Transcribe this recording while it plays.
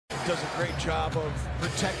does a great job of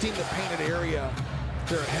protecting the painted area.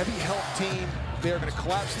 They're a heavy help team. They're going to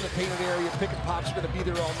collapse in the painted area. Pick and pops are going to be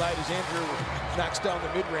there all night as Andrew knocks down the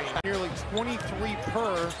mid-range. Nearly 23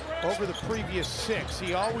 per over the previous 6.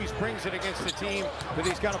 He always brings it against the team that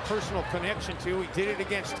he's got a personal connection to. He did it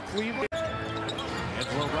against Cleveland.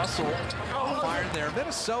 Angelo Russell fired there.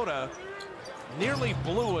 Minnesota nearly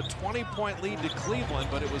blew a 20-point lead to Cleveland,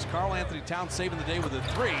 but it was Karl Anthony Towns saving the day with a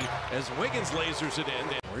 3 as Wiggins lasers it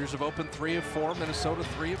in. Warriors have opened 3 of 4, Minnesota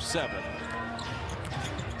 3 of 7.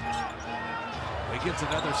 Wiggins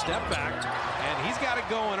another step back, and he's got it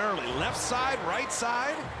going early. Left side, right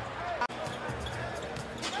side.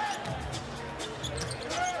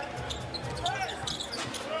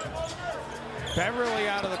 Beverly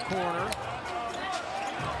out of the corner.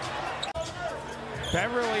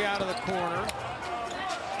 Beverly out of the corner.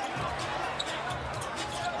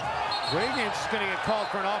 Wiggins is going to get called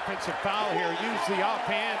for an offensive foul here. Use the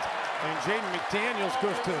offhand, and Jaden McDaniels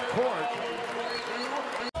goes to the court.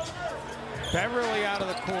 Beverly out of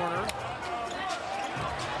the corner.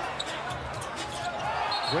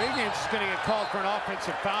 Wiggins is going to get called for an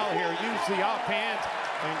offensive foul here. Use the offhand,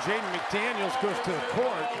 and Jaden McDaniels goes to the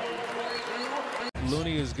court.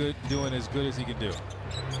 Looney is doing as good as he can do.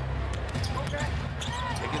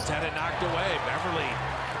 Wiggins had it knocked away. Beverly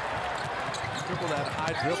dribble that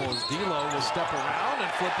high dribble as D'Lo will step around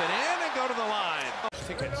and flip it in and go to the line.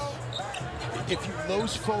 If you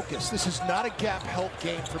lose focus, this is not a gap help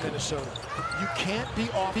game for Minnesota. You can't be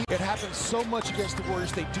off. It happens so much against the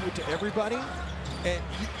Warriors. They do it to everybody. And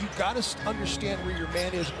you got to understand where your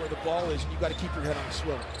man is and where the ball is, and you got to keep your head on the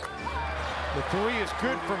swivel. The 3 is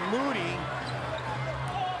good for Moody.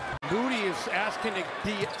 Moody is asking to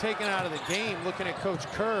be taken out of the game, looking at Coach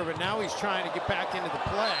Kerr, but now he's trying to get back into the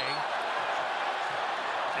play.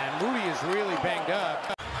 And Moody is really banged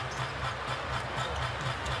up.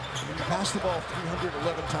 You pass the ball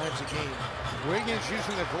 311 times a game. Wiggins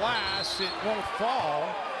using the glass, it won't fall.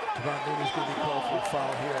 Von Mooney's going to be called for a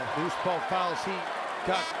foul here. Loose ball fouls he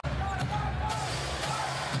got.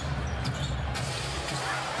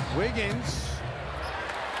 Wiggins.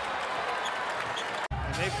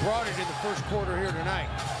 And they brought it in the first quarter here tonight.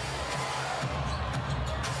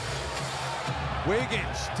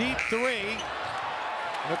 Wiggins, deep 3.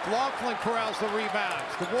 McLaughlin corrals the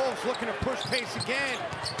rebounds. The Wolves looking to push pace again.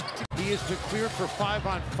 He has been cleared for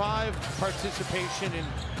 5-on-5 participation, and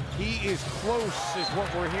he is close, is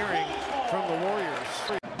what we're hearing from the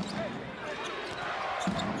Warriors.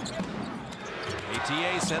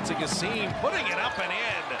 ATA sensing a seam, putting it up and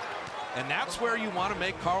in. And that's where you want to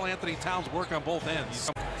make Karl Anthony Towns work on both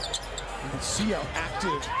ends. You can see how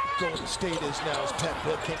active Golden State is now as Pat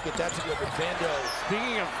Bill can't get that to go to Vando.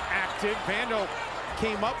 Speaking of active, Vando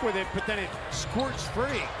came up with it, but then it squirts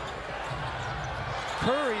free.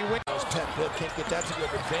 Curry with Pat Bill can't get that to go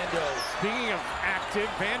to Vando. Speaking of active,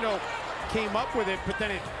 Vando came up with it, but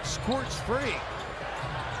then it squirts free.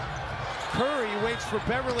 Curry waits for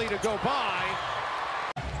Beverly to go by.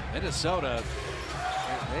 Minnesota,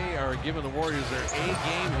 they are giving the Warriors their A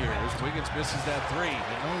game here as Wiggins misses that 3. They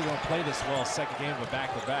know he won't play this well second game of a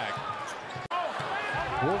back-to-back.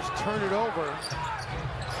 Wolves turn it over.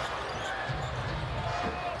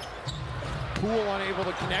 Poole unable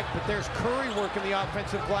to connect, but there's Curry working the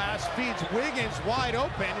offensive glass, feeds Wiggins wide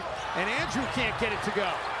open, and Andrew can't get it to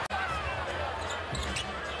go.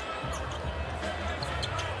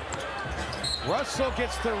 Russell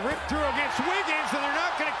gets the rip through against Wiggins, and they're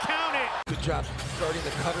not going to count it. Good job guarding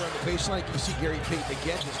the cutter on the baseline. You see Gary Payton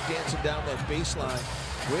again just dancing down that baseline.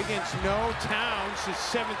 Wiggins, no. Towns, his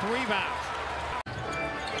 7th rebound.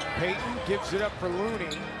 Payton gives it up for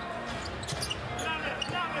Looney.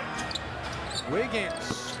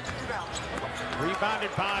 Wiggins,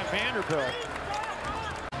 rebounded by Vanderbilt.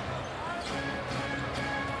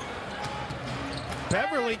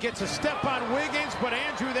 Beverly gets a step on Wiggins, but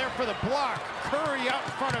Andrew there for the block. Curry out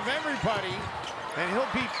in front of everybody, and he'll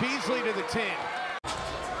beat Beasley to the 10.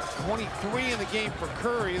 23 in the game for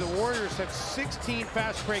Curry. The Warriors have 16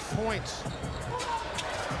 fast break points.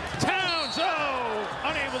 Towns,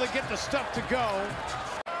 unable to get the stuff to go.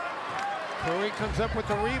 Curry comes up with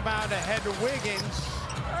the rebound ahead to Wiggins.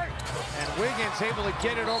 And Wiggins able to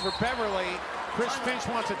get it over Beverly. Chris Finch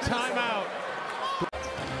wants a timeout.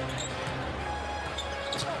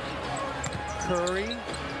 Curry.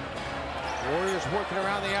 Warriors working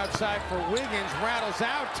around the outside for Wiggins. Rattles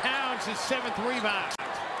out. Towns, his 7th rebound.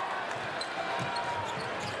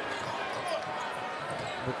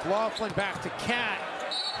 McLaughlin back to Cat.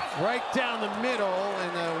 Right down the middle,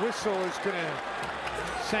 and the whistle is going to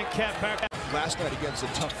send Cat back. Last night against a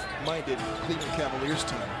tough-minded Cleveland Cavaliers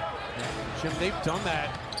team. Jim, they've done that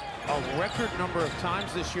a record number of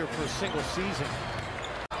times this year for a single season.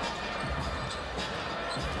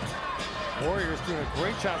 Warriors doing a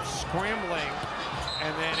great job scrambling,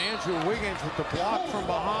 and then Andrew Wiggins with the block from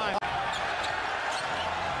behind.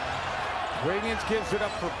 Wiggins gives it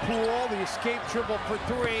up for Poole, the escape dribble for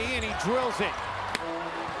three, and he drills it.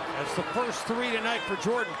 That's the first three tonight for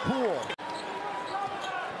Jordan Poole.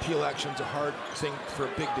 Peel action's a hard thing for a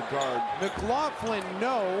big to guard. McLaughlin,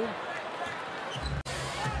 no.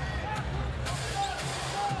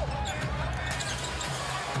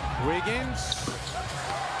 Wiggins.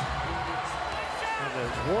 And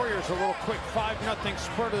the Warriors a little quick 5-0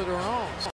 spurt of their own.